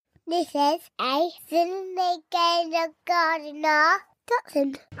This is a syndicated gardener.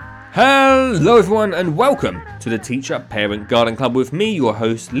 Dotson. Hello everyone and welcome to the Teacher Parent Garden Club with me, your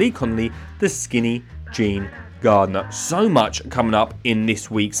host Lee Connolly, the Skinny Jean Gardener. So much coming up in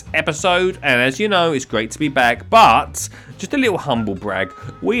this week's episode, and as you know, it's great to be back, but just a little humble brag,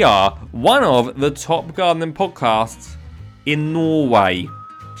 we are one of the top gardening podcasts in Norway.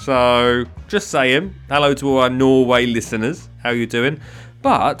 So just saying, hello to all our Norway listeners, how you doing?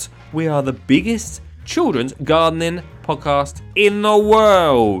 But we are the biggest children's gardening podcast in the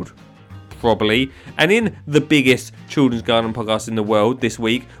world, probably. And in the biggest children's gardening podcast in the world this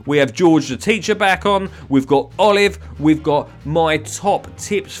week, we have George the teacher back on. We've got Olive. We've got my top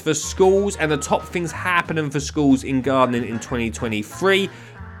tips for schools and the top things happening for schools in gardening in 2023.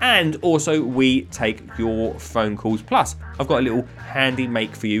 And also we take your phone calls. Plus, I've got a little handy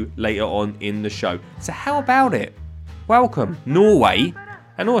make for you later on in the show. So how about it? Welcome, Norway,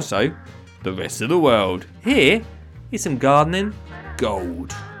 and also the rest of the world. Here is some gardening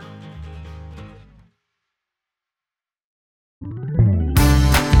gold.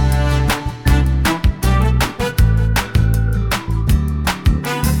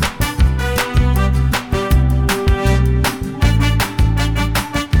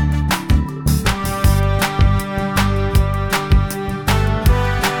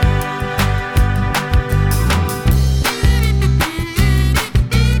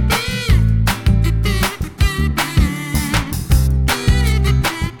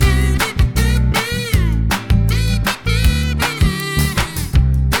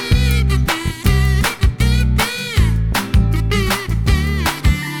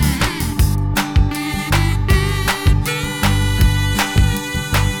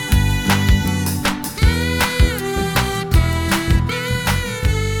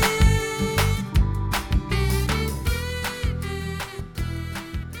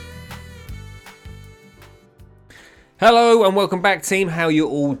 Hello and welcome back, team. How you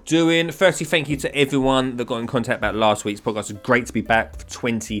all doing? Firstly, thank you to everyone that got in contact about last week's podcast. It's great to be back for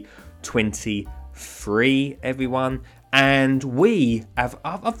 2023, everyone. And I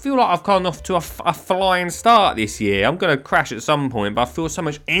feel like I've gone off to a flying start this year. I'm going to crash at some point, but I feel so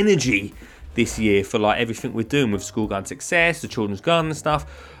much energy this year for like everything we're doing with School Garden Success, the children's garden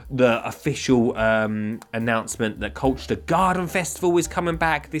stuff, the official announcement that Colchester Garden Festival is coming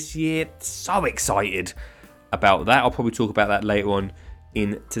back this year. So excited about that. I'll probably talk about that later on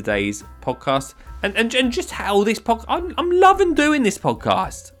in today's podcast, and just how this podcast. I'm loving doing this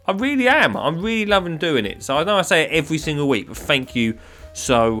podcast. I really am. I'm really loving doing it. So I know I say it every single week, but thank you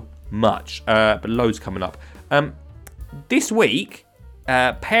so much. But loads coming up. This week,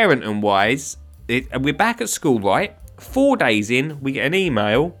 parenting wise, we're back at school, right? 4 days in, we get an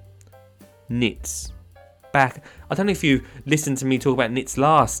email. Knits back. I don't know if you listened to me talk about knits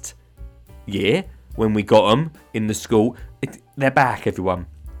last year, when we got them in the school. They're back, everyone,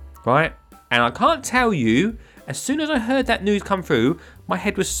 right? And I can't tell you, as soon as I heard that news come through, my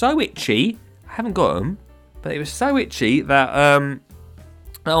head was so itchy. I haven't got them, but it was so itchy that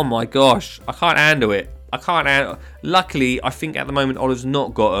oh my gosh, I can't handle it. Luckily, I think at the moment Olive's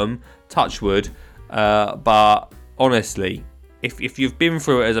not got them, touch wood, but honestly, if you've been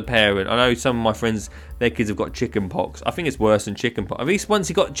through it as a parent, I know some of my friends, their kids have got chicken pox. I think it's worse than chicken pox. At least once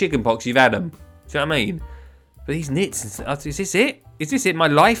you got chicken pox, you've had them. Do you know what I mean? But these knits, is this it? Is this it, my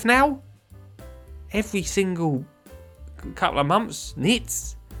life now? Every single couple of months,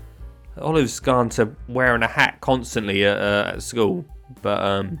 knits. Olive's gone to wearing a hat constantly at school,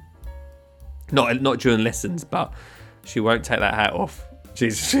 but not during lessons. But she won't take that hat off.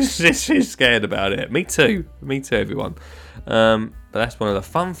 She's scared about it. Me too, everyone. But that's one of the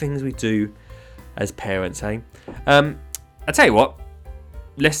fun things we do as parents, eh? I tell you what.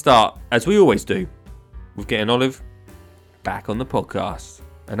 Let's start, as we always do, with getting Olive back on the podcast.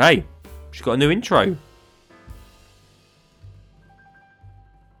 And hey, she's got a new intro.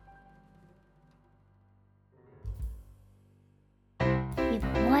 Yeah,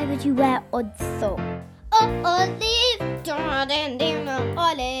 but why would you wear odd socks? Oh, Olive, darling,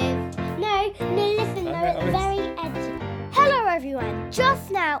 Olive. No, listen, they're very edgy. Hello, everyone. Just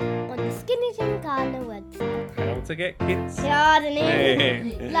now on the Skinny Jean Gardener website. How to get kids Gardening.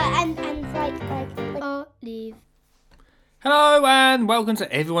 Hey. like Olive. Hello and welcome to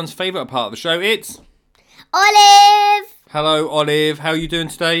everyone's favourite part of the show. It's Olive. Hello, Olive. How are you doing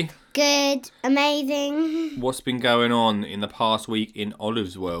today? Good. Amazing. What's been going on in the past week in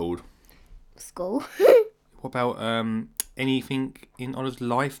Olive's world? School. What about anything in Olive's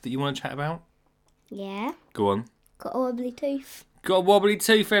life that you want to chat about? Yeah. Go on. Got a wobbly tooth. Got a wobbly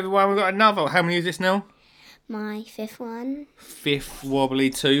tooth, everyone. We've got another. How many is this now? My fifth one. Fifth wobbly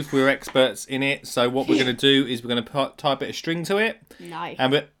tooth. We're experts in it. So what we're going to do is we're going to tie a bit of string to it. No.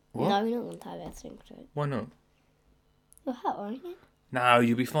 And what? No, we're not going to tie that string to it. Why not? You're hurt, aren't you? No,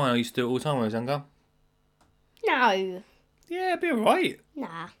 you'll be fine. I used to do it all the time when I was younger. No. Yeah, it'll be alright.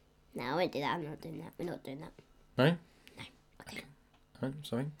 Nah. No, I won't do that. I'm not doing that. We're not doing that. No? No. Okay. Oh,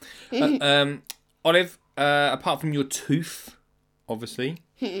 sorry. Olive, apart from your tooth, obviously,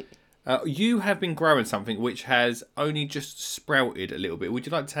 you have been growing something which has only just sprouted a little bit. Would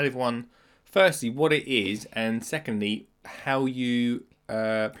you like to tell everyone, firstly, what it is, and secondly, how you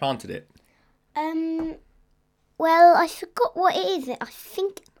planted it? Well, I forgot what it is. I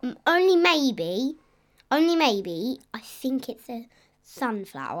think only maybe, I think it's a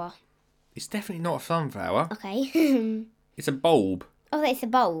sunflower. It's definitely not a sunflower. Okay. It's a bulb. Oh, it's a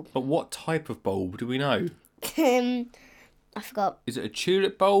bulb. But what type of bulb do we know? I forgot. Is it a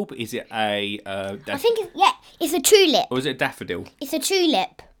tulip bulb? Is it a... I think it's a tulip. Or is it a daffodil? It's a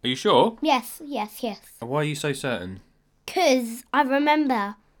tulip. Are you sure? Yes. Why are you so certain? Because I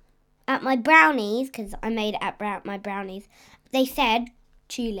remember at my brownies, because I made it at my brownies, they said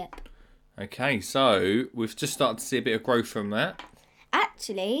tulip. Okay, so we've just started to see a bit of growth from that.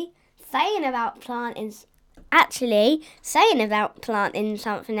 Actually, saying about planting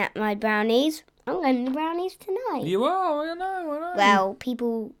something at my brownies, I'm going to the brownies tonight. You are, I know. Well,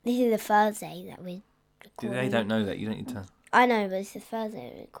 this is the Thursday that we're recording. They don't know that, you don't need to... I know, but it's the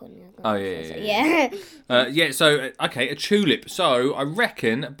Thursday we're recording. Oh, yeah. So, okay, a tulip. So, I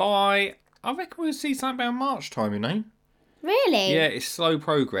reckon we'll see something about March time, you know? Really? Yeah, it's slow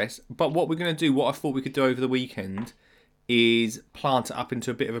progress. But what we're going to do, what I thought we could do over the weekend, is plant it up into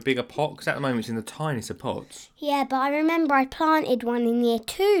a bit of a bigger pot. Because at the moment it's in the tiniest of pots. Yeah, but I remember I planted one in year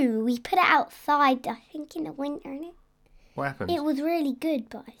 2. We put it outside, I think, in the winter, innit? What happened? It was really good,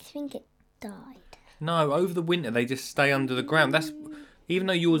 but I think it died. No, over the winter they just stay under the ground. That's even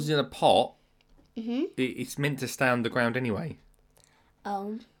though yours is in a pot, it's meant to stay underground anyway.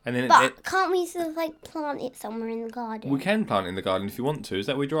 Oh. And then but can't we sort of plant it somewhere in the garden? We can plant it in the garden if you want to. Is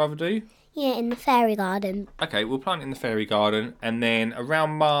that what you'd rather do? Yeah, in the fairy garden. Okay, we'll plant it in the fairy garden, and then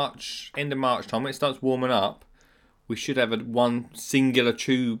around March, end of March time, when it starts warming up, we should have one singular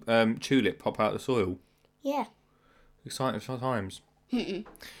tulip pop out of the soil. Yeah. Exciting times.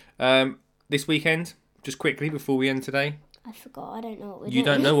 This weekend, just quickly before we end today. I forgot. I don't know what we're doing. You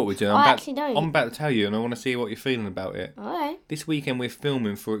don't know what we're doing. I actually don't. I'm about to tell you, and I want to see what you're feeling about it. Alright. This weekend we're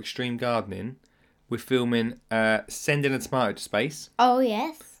filming for Extreme Gardening. We're filming Sending a Tomato to Space. Oh,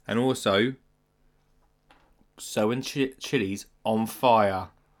 yes. And also sowing chilies on fire.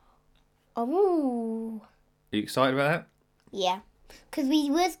 Oh. Are you excited about that? Yeah. Because we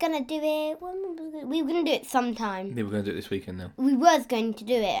was going to do it... We were going to do it sometime. Yeah, we're going to do it this weekend now. We was going to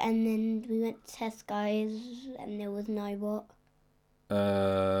do it, and then we went to Tesco's, and there was no what?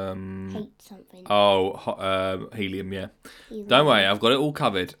 Hate something. Oh, helium, yeah. Helium. Don't worry, I've got it all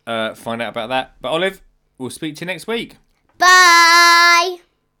covered. Find out about that. But Olive, we'll speak to you next week. Bye!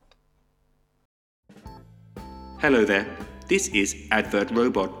 Hello there, this is Advert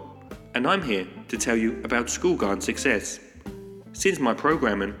Robot, and I'm here to tell you about School Garden Success. Since my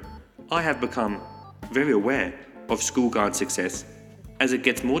programming, I have become very aware of School Garden Success as it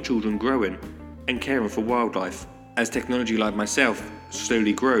gets more children growing and caring for wildlife. As technology like myself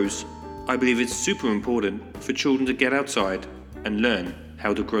slowly grows, I believe it's super important for children to get outside and learn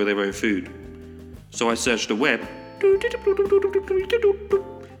how to grow their own food. So I searched the web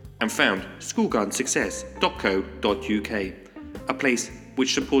and found schoolgardensuccess.co.uk, a place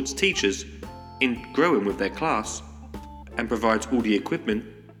which supports teachers in growing with their class and provides all the equipment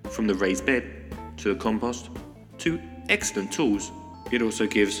from the raised bed to the compost to excellent tools. It also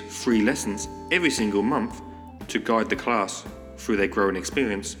gives free lessons every single month to guide the class through their growing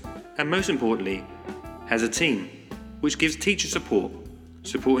experience, and most importantly, has a team which gives teacher support,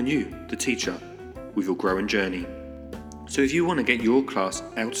 supporting you, the teacher, with your growing journey. So if you want to get your class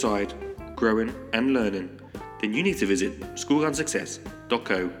outside, growing and learning, then you need to visit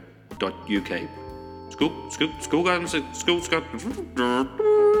schoolgardensuccess.co.uk. School garden success.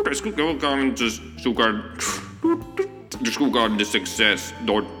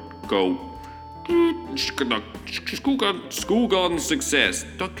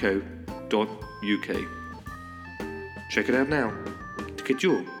 Schoolgardensuccess.co.uk. Check it out now to get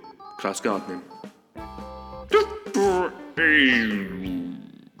your class gardening.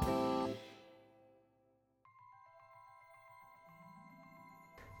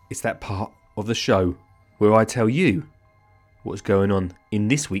 It's that part of the show where I tell you what's going on in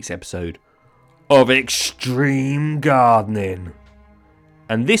this week's episode of Extreme Gardening.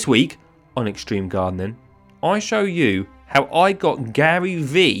 And this week on Extreme Gardening, I show you how I got Gary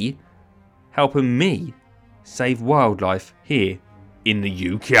V helping me save wildlife here in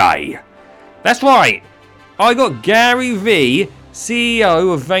the UK. That's right, I got Gary V,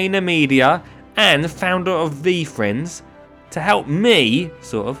 CEO of VaynerMedia and founder of VFriends, to help me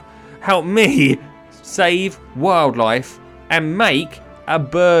save wildlife and make a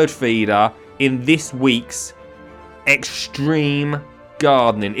bird feeder in this week's Extreme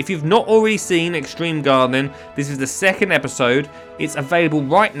Gardening. If you've not already seen Extreme Gardening, this is the second episode. It's available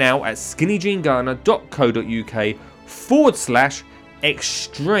right now at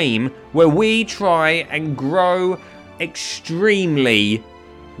skinnyjeangardener.co.uk/extreme, where we try and grow extremely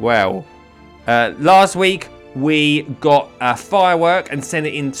well. Last week we got a firework and sent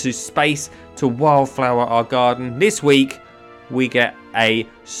it into space to wildflower our garden. This week we get a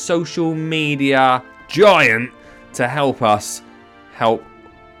social media giant to help us help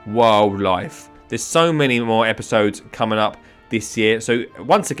wildlife. There's so many more episodes coming up this year. So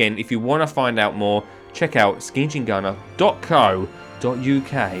once again, if you want to find out more, check out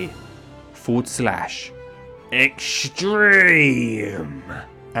skinnyjeangardener.co.uk/extreme.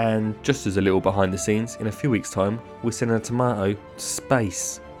 And just as a little behind the scenes, in a few weeks' time, we're sending a tomato to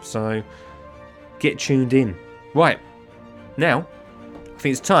space. So get tuned in. Right, now, I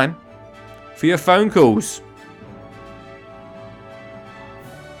think it's time for your phone calls.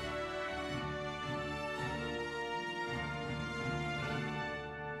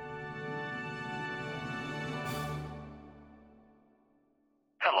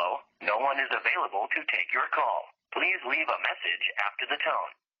 Hello, no one is available to take your call. Please leave a message after the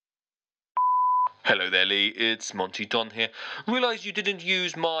tone. Hello there, Lee. It's Monty Don here. Realise you didn't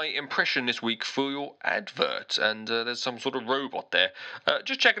use my impression this week for your advert, and there's some sort of robot there.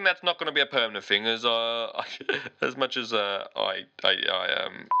 Just checking that's not going to be a permanent thing, as as much as Well,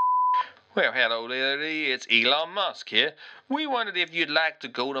 hello there, Lee. It's Elon Musk here. We wondered if you'd like to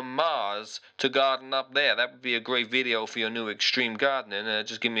go to Mars to garden up there. That would be a great video for your new Extreme Gardening.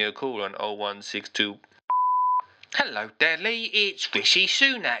 Just give me a call on 0162. Hello there, Lee. It's Rishi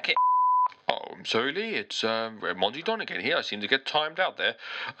Sunak. Oh, I'm sorry, Lee. It's Monty Don again here. I seem to get timed out there.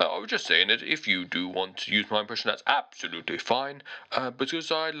 I was just saying that if you do want to use my impression, that's absolutely fine.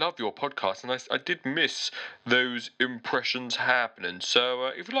 Because I love your podcast, and I did miss those impressions happening. So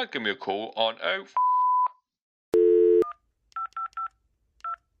if you'd like to give me a call on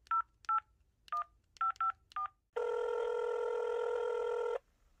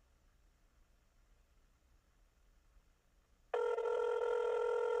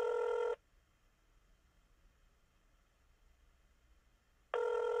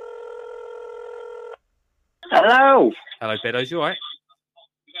Hello. Hello, Beddoes. You alright?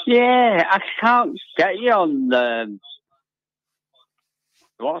 Yeah, I can't get you on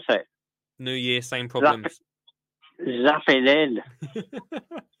what's it? New Year, same problems. Zapping in.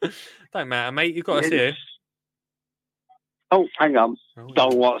 Don't matter, mate. You've got us here. Oh, hang on. Oh,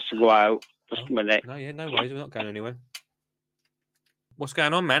 Dog yeah. wants to go out. Just a minute. No, yeah, no worries. We're not going anywhere. What's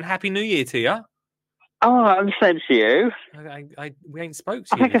going on, man? Happy New Year to you. Oh, I'm the same to you. We ain't spoke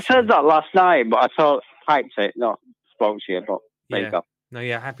to I you. think I said that last night, but I thought typed it, not spoke to you, but there Yeah. you go. No,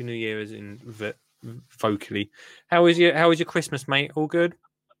 yeah. Happy New Year as in vocally. How was your Christmas, mate? All good?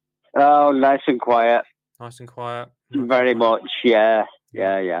 Oh, nice and quiet. Nice and quiet. Very much, yeah.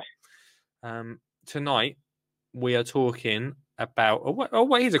 Yeah. Tonight we are talking about.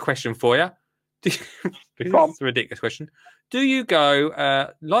 Here's a question for you. This is a ridiculous question. Do you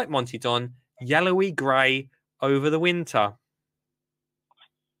go like Monty Don, yellowy grey over the winter?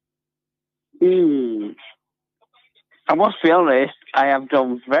 I must be honest, I have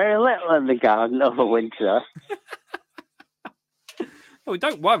done very little in the garden over winter. Oh,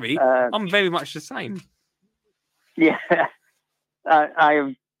 don't worry. I'm very much the same. Yeah.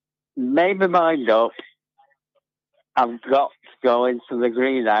 I've made my mind up. I've got to go into the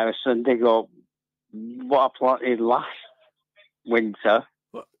greenhouse and dig up what I planted last winter.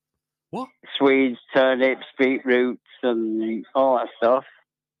 What? Swedes, turnips, beetroots, and all that stuff,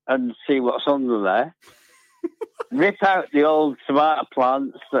 and see what's under there. Rip out the old tomato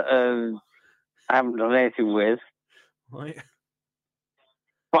plants that I haven't done anything with. Right.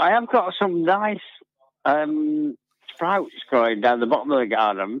 But I have got some nice sprouts growing down the bottom of the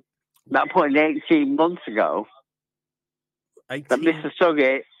garden that I put in 18 months ago. 18? That Mr.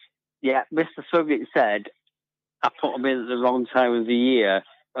 Suggett said I put them in at the wrong time of the year,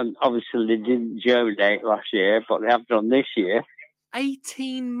 and obviously they didn't germinate last year, but they have done this year.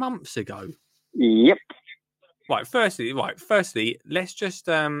 18 months ago? Yep. Right, firstly, let's just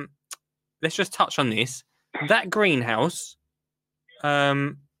touch on this. That greenhouse,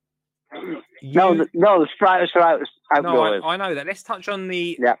 the sprouts are outdoors. No, I know that. Let's touch on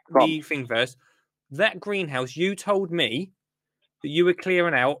the go the thing first. That greenhouse, you told me that you were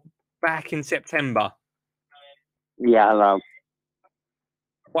clearing out back in September. Yeah, I know.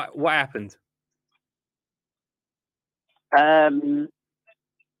 What happened? I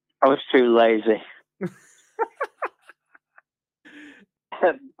was too lazy.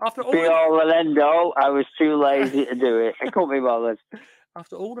 After all Be all and end all, I was too lazy to do it. I couldn't be bothered.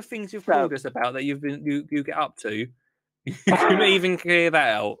 After all the things you've told us about that you get up to, you couldn't even clear that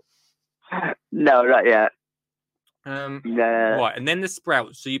out. No, not yet. Right, and then the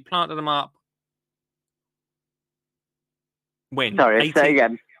sprouts. So you planted them up. When? Sorry, say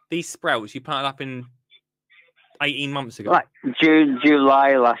again. These sprouts you planted up in 18 months ago. Like June,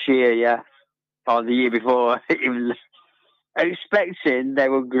 July last year, yeah, or the year before. Even expecting they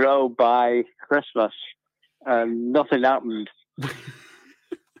would grow by Christmas, and nothing happened.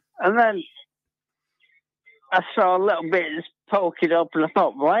 And then I saw a little bit poking up, and I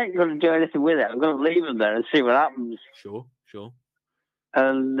thought, well, I ain't going to do anything with it. I'm going to leave them there and see what happens. Sure.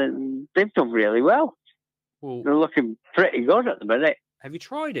 And they've done really well. They're looking pretty good at the minute. Have you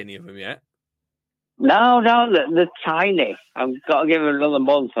tried any of them yet? No, they're tiny. I've got to give them another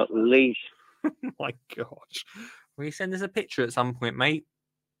month at least. My gosh. Will you send us a picture at some point, mate?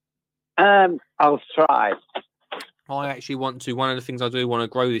 I'll try. I actually want to. One of the things I do want to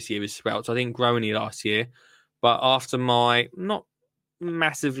grow this year is sprouts. I didn't grow any last year, but after my not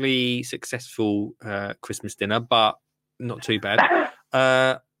massively successful Christmas dinner, but not too bad,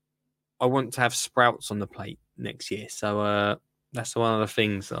 I want to have sprouts on the plate next year. So that's one of the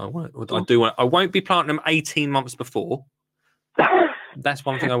things that I want. I do want. I won't be planting them 18 months before. That's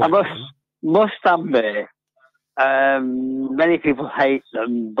one thing I want. Must admit, many people hate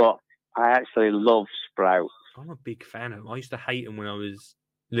them, but I actually love sprouts. I'm a big fan of them. I used to hate them when I was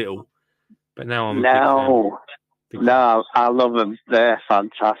little, but now I'm big fan. I love them. They're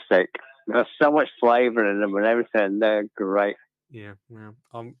fantastic. There's so much flavour in them and everything. They're great. Yeah, well,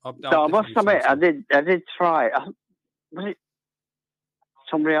 I must admit, I did try. Was it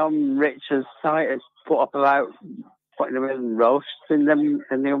somebody on Richard's site has put up about putting them in, roasting them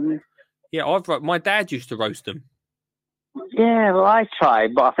in the oven? Yeah, my dad used to roast them. Yeah, well, I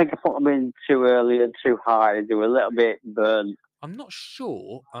tried, but I think I put them in too early and too high. They were a little bit burnt. I'm not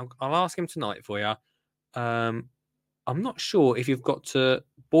sure. I'll ask him tonight for you. I'm not sure if you've got to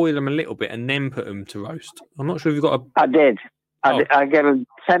boil them a little bit and then put them to roast. I'm not sure if you've got to... I did. I gave them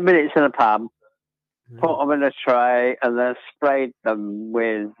 10 minutes in a pan, put them in a tray, and then sprayed them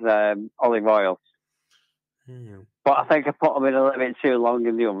with olive oil. But I think I put them in a little bit too long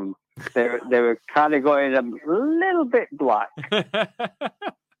in the oven. They were kind of going a little bit black. They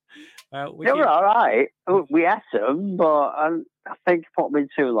were all right. We ate them, but I think I put them in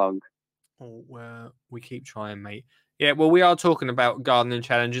too long. Well, we keep trying, mate. Yeah, well, we are talking about gardening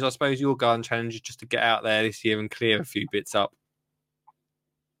challenges. I suppose your garden challenge is just to get out there this year and clear a few bits up.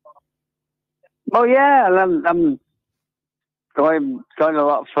 Well, yeah, and I'm going a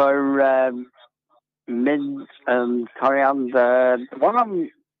lot for mint and coriander. What I'm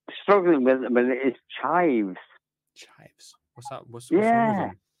struggling with at the minute is chives. Chives? What's that? What's wrong with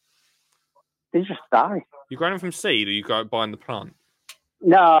them? They just die. You growing them from seed, or you go buying the plant?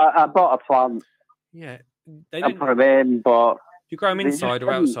 No, I bought a plant. Yeah, I put them in, but you grow them inside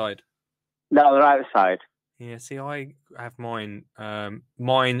or outside? No, they're outside. Yeah, see, I have mine.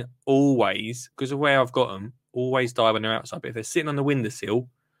 Mine always, because of where I've got them, always die when they're outside. But if they're sitting on the windowsill,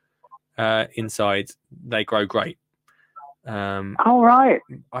 inside, they grow great. All right.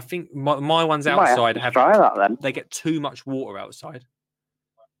 I think my ones outside try that then. They get too much water outside,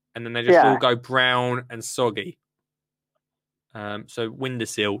 and then they just all go brown and soggy. So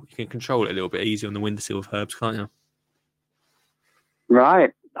windowsill, you can control it a little bit easier on the windowsill of herbs, can't you?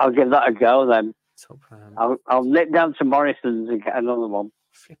 Right. I'll give that a go then. I'll nip down to Morrison's and get another one.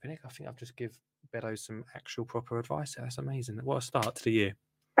 Flipping it! I think I've just give Beto some actual proper advice. That's amazing. What a start to the year.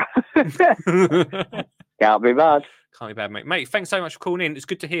 Can't be bad. Can't be bad, mate. Mate, thanks so much for calling in. It's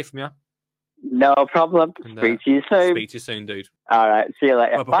good to hear from you. No problem. And, speak to you soon. Speak to you soon, dude. All right. See you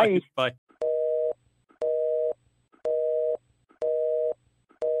later. Bye. Bye.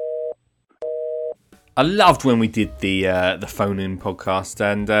 I loved when we did the phone-in podcast,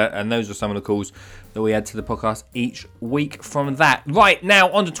 and those are some of the calls that we add to the podcast each week from that. Right,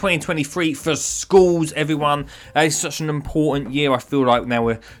 now on to 2023 for schools, everyone. It's such an important year. I feel like now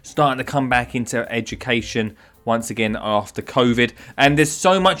we're starting to come back into education once again after COVID, and there's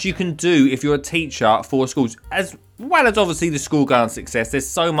so much you can do if you're a teacher for schools, as well as obviously the school garden success. There's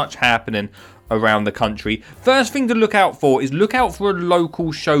so much happening around the country. First thing to look out for is look out for a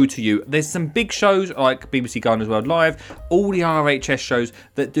local show to you. There's some big shows like BBC Gardeners World Live, all the RHS shows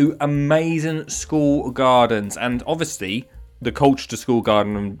that do amazing school gardens, and obviously the Colchester School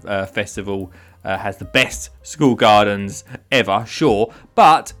Garden Festival has the best school gardens ever, sure,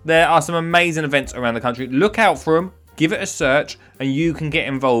 but there are some amazing events around the country. Look out for them. Give it a search and you can get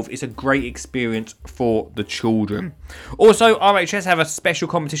involved. It's a great experience for the children. Also, RHS have a special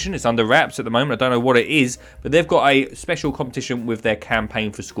competition. It's under wraps at the moment. I don't know what it is, but they've got a special competition with their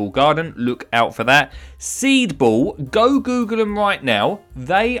campaign for school garden. Look out for that. Seedball, go Google them right now.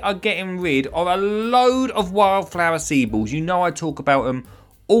 They are getting rid of a load of wildflower seed balls. You know I talk about them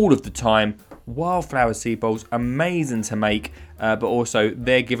all of the time. Wildflower seed balls, amazing to make, but also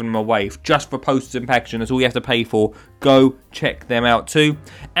they're giving them away just for postage and packaging. That's all you have to pay for. Go check them out too.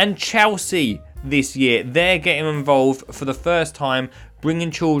 And Chelsea this year, they're getting involved for the first time,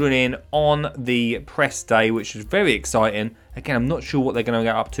 bringing children in on the press day, which is very exciting. Again, I'm not sure what they're going to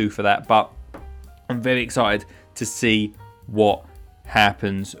get up to for that, but I'm very excited to see what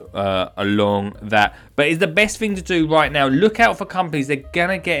happens along that. But it's the best thing to do right now. Look out for companies. They're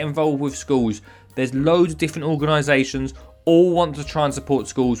gonna get involved with schools. There's loads of different organisations all want to try and support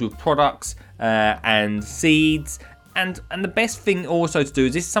schools with products and seeds, and the best thing also to do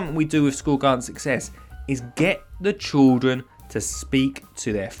is, this is something we do with School Garden Success, is get the children to speak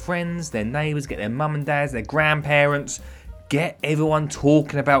to their friends, their neighbours, get their mum and dads, their grandparents. Get everyone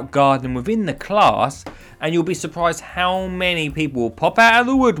talking about gardening within the class, and you'll be surprised how many people will pop out of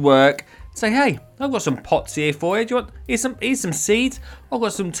the woodwork and say, hey, I've got some pots here for you. Do you want, here's some seeds. I've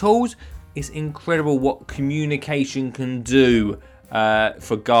got some tools. It's incredible what communication can do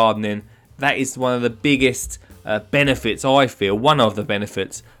for gardening. That is one of the biggest benefits, I feel. One of the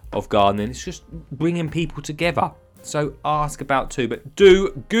benefits of gardening. It's just bringing people together. So ask about too. But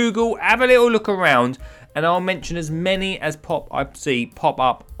do Google, have a little look around, and I'll mention as many as I see pop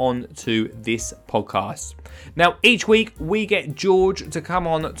up onto this podcast. Now, each week we get George to come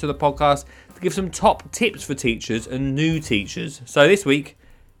on to the podcast to give some top tips for teachers and new teachers. So this week,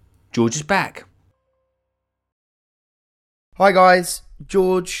 George is back. Hi guys,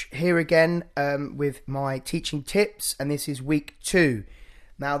 George here again with my teaching tips, and this is week 2.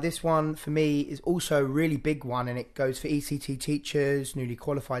 Now, this one for me is also a really big one, and it goes for ECT teachers, newly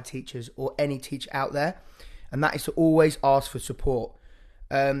qualified teachers, or any teacher out there, and that is to always ask for support.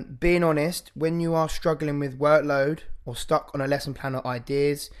 Being honest, when you are struggling with workload or stuck on a lesson plan or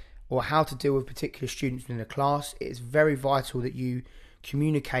ideas, or how to deal with particular students in a class, it is very vital that you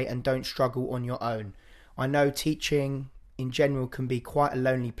communicate and don't struggle on your own. I know teaching in general can be quite a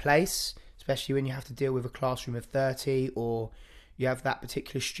lonely place, especially when you have to deal with a classroom of 30, or you have that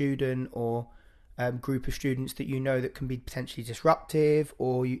particular student or group of students that you know that can be potentially disruptive,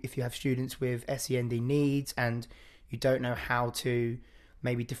 or if you have students with SEND needs and you don't know how to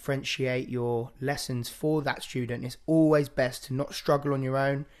maybe differentiate your lessons for that student, it's always best to not struggle on your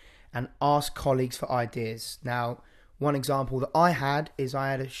own and ask colleagues for ideas. Now, one example that I had is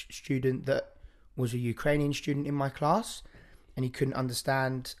I had a student that was a Ukrainian student in my class, and he couldn't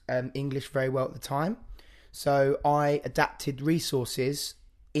understand English very well at the time. So I adapted resources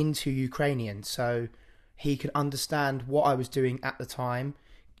into Ukrainian so he could understand what I was doing at the time,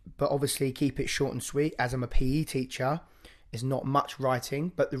 but obviously keep it short and sweet. As I'm a PE teacher, it's not much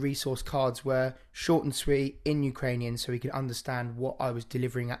writing, but the resource cards were short and sweet in Ukrainian so he could understand what I was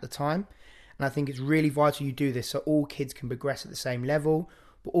delivering at the time. And I think it's really vital you do this so all kids can progress at the same level,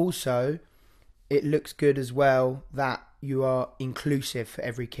 but also it looks good as well that you are inclusive for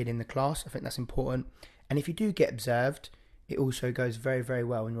every kid in the class. I think that's important. And if you do get observed, it also goes very, very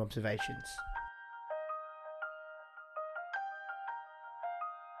well in your observations.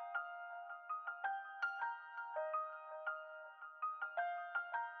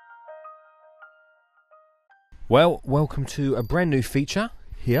 Well, welcome to a brand new feature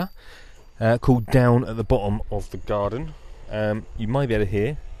here called Down at the Bottom of the Garden. You might be able to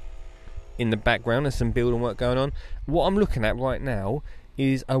hear in the background there's some building work going on. What I'm looking at right now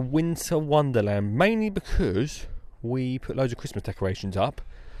is a winter wonderland, mainly because we put loads of Christmas decorations up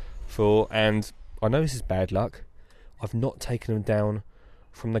and I know this is bad luck, I've not taken them down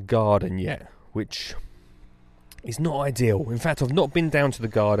from the garden yet, which is not ideal. In fact, I've not been down to the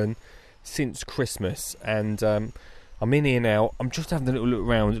garden since Christmas, and I'm in here now. I'm just having a little look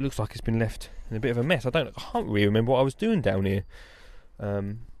around. It looks like it's been left in a bit of a mess. I can't really remember what I was doing down here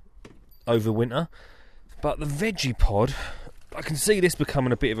over winter. But the veggie pod, I can see this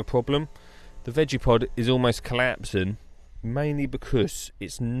becoming a bit of a problem. The veggie pod is almost collapsing, mainly because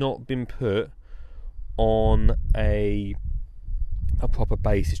it's not been put on a proper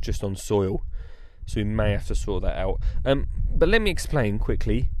base. It's just on soil. so we may have to sort that out. But let me explain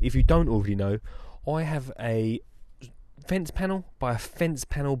quickly, if you don't already know, I have a fence panel by a fence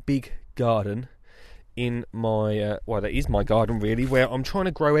panel big garden in my, that is my garden really, where I'm trying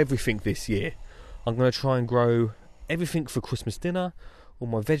to grow everything this year. I'm going to try and grow everything for Christmas dinner, all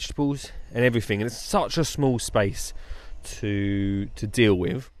my vegetables and everything, and it's such a small space to deal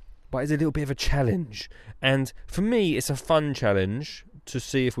with, but it's a little bit of a challenge. And for me, it's a fun challenge to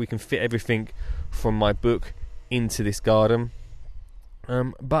see if we can fit everything from my book into this garden.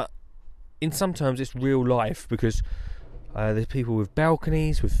 But in some terms, it's real life, because there's people with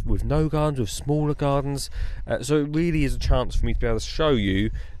balconies, with no gardens, with smaller gardens. So it really is a chance for me to be able to show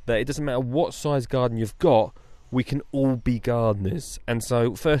you that it doesn't matter what size garden you've got, we can all be gardeners. And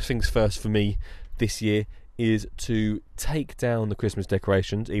so first things first for me this year is to take down the Christmas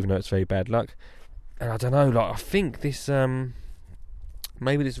decorations, even though it's very bad luck. And I don't know, I think this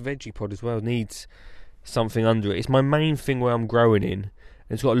maybe this veggie pod as well needs something under it. It's my main thing where I'm growing in, and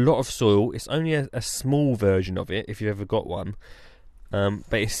it's got a lot of soil. It's only a small version of it, if you've ever got one,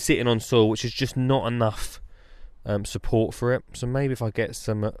 but it's sitting on soil which is just not enough support for it. So maybe if I get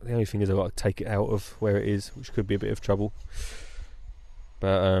some, the only thing is I've got to take it out of where it is, which could be a bit of trouble,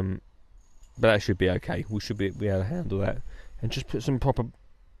 but that should be okay. We should be able to handle that, and just put some proper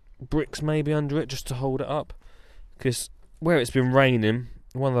bricks maybe under it just to hold it up, because where it's been raining,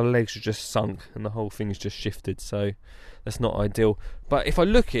 one of the legs has just sunk and the whole thing's just shifted, so that's not ideal. But if I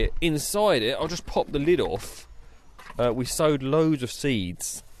look at inside it, I'll just pop the lid off. We sowed loads of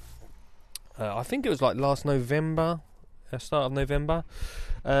seeds. I think it was like last November, start of November.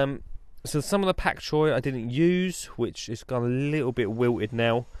 So some of the pak choi I didn't use, which is gone a little bit wilted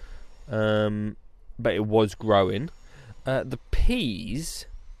now, but it was growing. The peas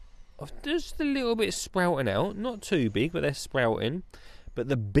are just a little bit sprouting out, not too big, but they're sprouting. But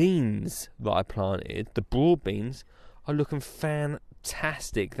the beans that I planted, the broad beans, are looking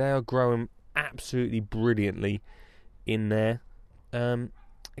fantastic. They are growing absolutely brilliantly in there. Again,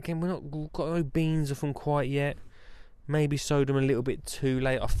 we've got no beans off them quite yet. Maybe sowed them a little bit too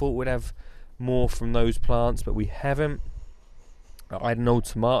late. I thought we'd have more from those plants, but we haven't. I had an old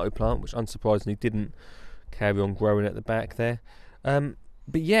tomato plant, which unsurprisingly didn't carry on growing at the back there.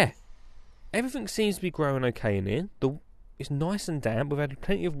 But yeah, everything seems to be growing okay in here. It's nice and damp. We've had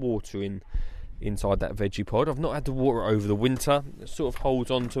plenty of water inside that veggie pod. I've not had to water it over the winter. It sort of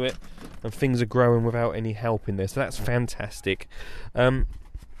holds on to it, and things are growing without any help in there, so that's fantastic.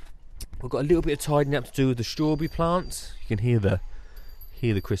 We've got a little bit of tidying up to do with the strawberry plants. You can hear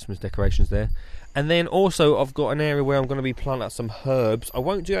the Christmas decorations there. And then also I've got an area where I'm going to be planting out some herbs. I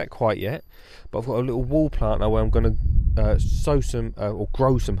won't do that quite yet, but I've got a little wall plant now where I'm going to sow some or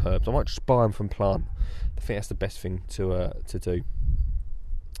grow some herbs. I might just buy them from plant. I think that's the best thing to do.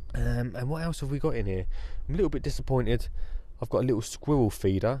 And what else have we got in here? I'm a little bit disappointed. I've got a little squirrel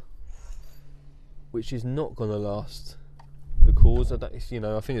feeder, which is not going to last the cause. I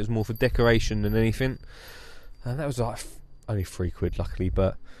think it was more for decoration than anything. And that was like only £3, luckily,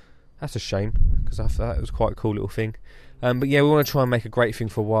 but that's a shame, because I thought it was quite a cool little thing. But yeah, we want to try and make a great thing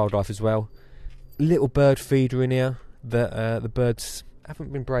for wildlife as well. Little bird feeder in here that the birds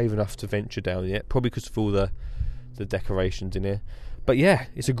haven't been brave enough to venture down yet, probably because of all the decorations in here. But yeah,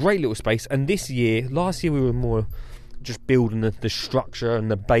 it's a great little space. And last year we were more just building the structure and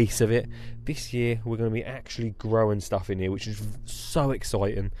the base of it. This year we're going to be actually growing stuff in here, which is so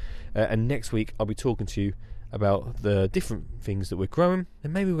exciting. And next week I'll be talking to you about the different things that we're growing,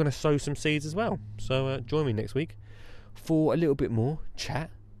 and maybe we're going to sow some seeds as well. So join me next week for a little bit more chat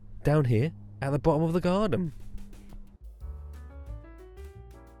down here at the bottom of the garden.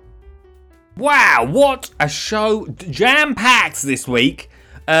 Wow, what a show! Jam-packed this week.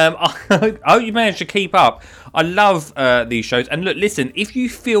 I hope you managed to keep up. I love these shows. And look, listen, if you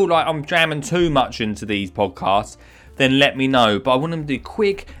feel like I'm jamming too much into these podcasts, then let me know. But I want them to be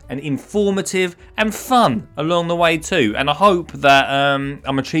quick and informative and fun along the way too. And I hope that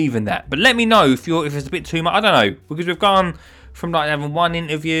I'm achieving that. But let me know if it's a bit too much. I don't know, because we've gone from like having one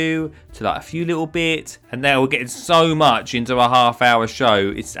interview to like a few little bits, and now we're getting so much into a half-hour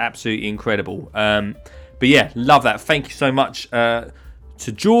show. It's absolutely incredible. But yeah, love that. Thank you so much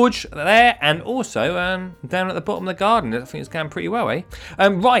to George there, and also down at the bottom of the garden. I think it's going pretty well, eh?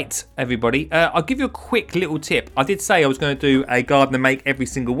 Right, everybody, I'll give you a quick little tip. I did say I was going to do a gardener make every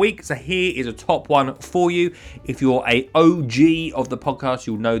single week, so here is a top one for you. If you're a OG of the podcast,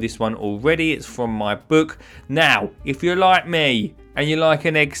 you'll know this one already. It's from my book. Now, if you're like me and you like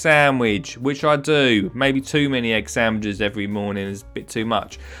an egg sandwich, which I do, maybe too many egg sandwiches every morning is a bit too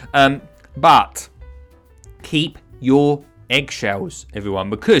much, but keep your eggshells, everyone,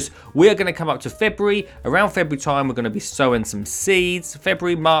 because we are going to come up to February. Around February time, we're going to be sowing some seeds.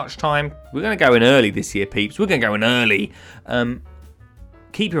 February, March time, we're going to go in early this year, peeps. We're going to go in early.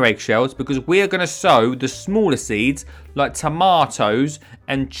 Keep your eggshells, because we are going to sow the smaller seeds like tomatoes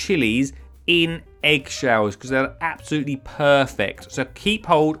and chilies in eggshells, because they're absolutely perfect. So keep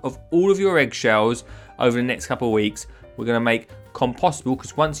hold of all of your eggshells over the next couple of weeks. We're going to make compostable,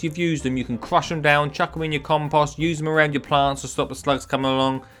 because once you've used them, you can crush them down, chuck them in your compost, use them around your plants to stop the slugs coming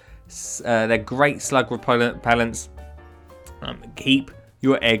along. They're great slug repellents. Keep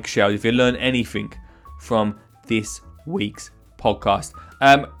your eggshells. If you learn anything from this week's podcast.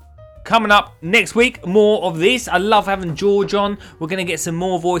 Coming up next week, more of this. I love having George on. We're going to get some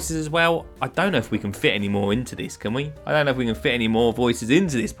more voices as well. I don't know if we can fit any more into this, can we? I don't know if we can fit any more voices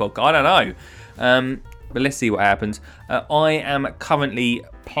into this podcast. I don't know. But let's see what happens. I am currently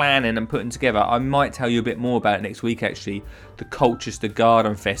planning and putting together, I might tell you a bit more about it next week actually, the Colchester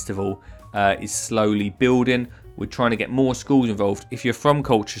Garden Festival is slowly building. We're trying to get more schools involved. If you're from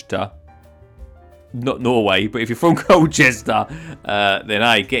Colchester, not Norway, but if you're from Colchester, then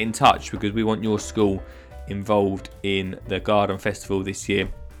hey, get in touch, because we want your school involved in the Garden Festival this year.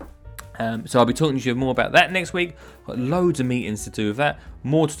 So I'll be talking to you more about that next week. Got loads of meetings to do with that,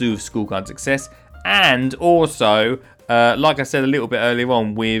 more to do with school garden success, and also, like I said a little bit earlier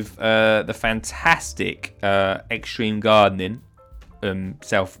on, with the fantastic Extreme Gardening,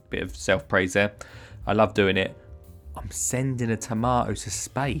 bit of self-praise there. I love doing it. I'm sending a tomato to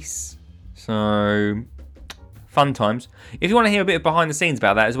space. So, fun times. If you want to hear a bit of behind the scenes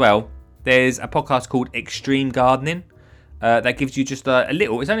about that as well, there's a podcast called Extreme Gardening. That gives you just a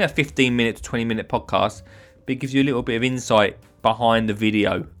little, it's only a 15-minute to 20-minute podcast, but it gives you a little bit of insight behind the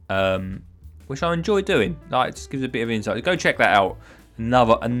video, which I enjoy doing. Like, it just gives a bit of insight. Go check that out.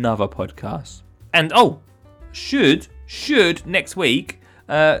 Another podcast. And should next week,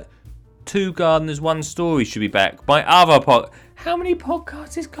 Two Gardeners, One Story should be back. My other how many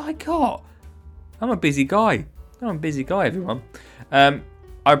podcasts this guy got? I'm a busy guy, everyone. I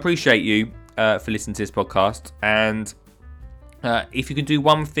appreciate you for listening to this podcast, and if you can do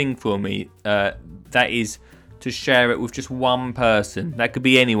one thing for me, that is to share it with just one person. That could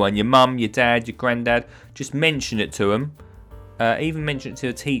be anyone, your mum, your dad, your granddad. Just mention it to them. Even mention it to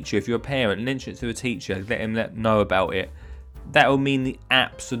a teacher. If you're a parent, mention it to a teacher. Let them know about it. That will mean the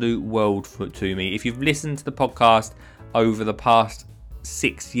absolute world to me. If you've listened to the podcast over the past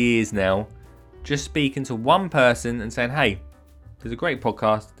 6 years now, just speaking to one person and saying, hey, there's a great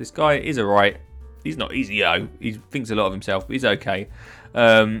podcast. This guy is alright. He's not easy, he thinks a lot of himself, but he's okay.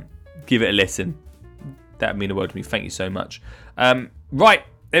 Give it a listen. That would mean the world to me. Thank you so much. Right,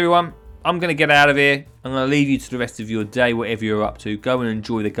 everyone, I'm going to get out of here. I'm going to leave you to the rest of your day, whatever you're up to. Go and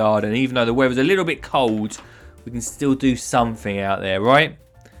enjoy the garden. Even though the weather's a little bit cold, we can still do something out there, right?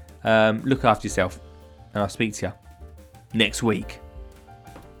 Look after yourself, and I'll speak to you next week.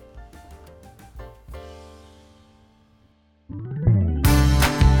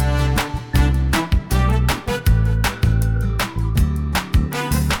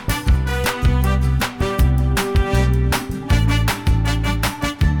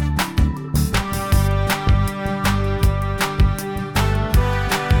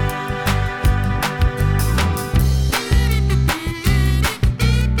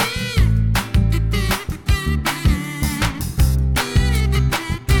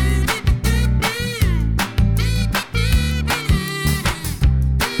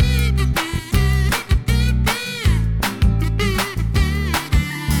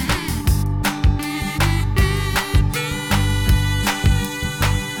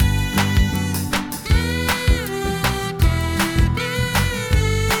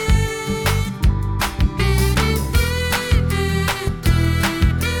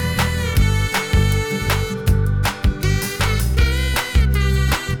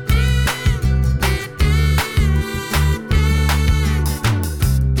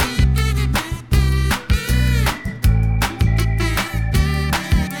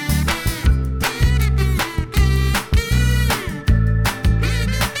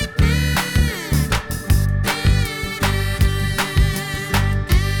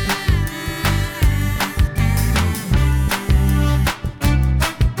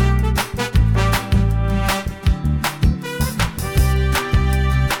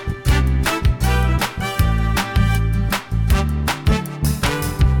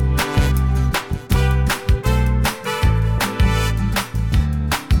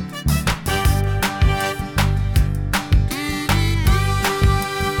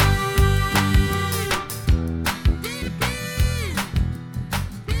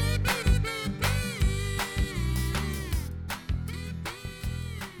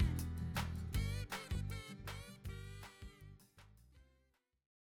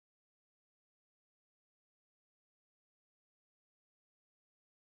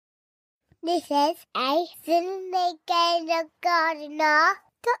 This is a Finnegan Gardener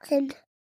Dotson.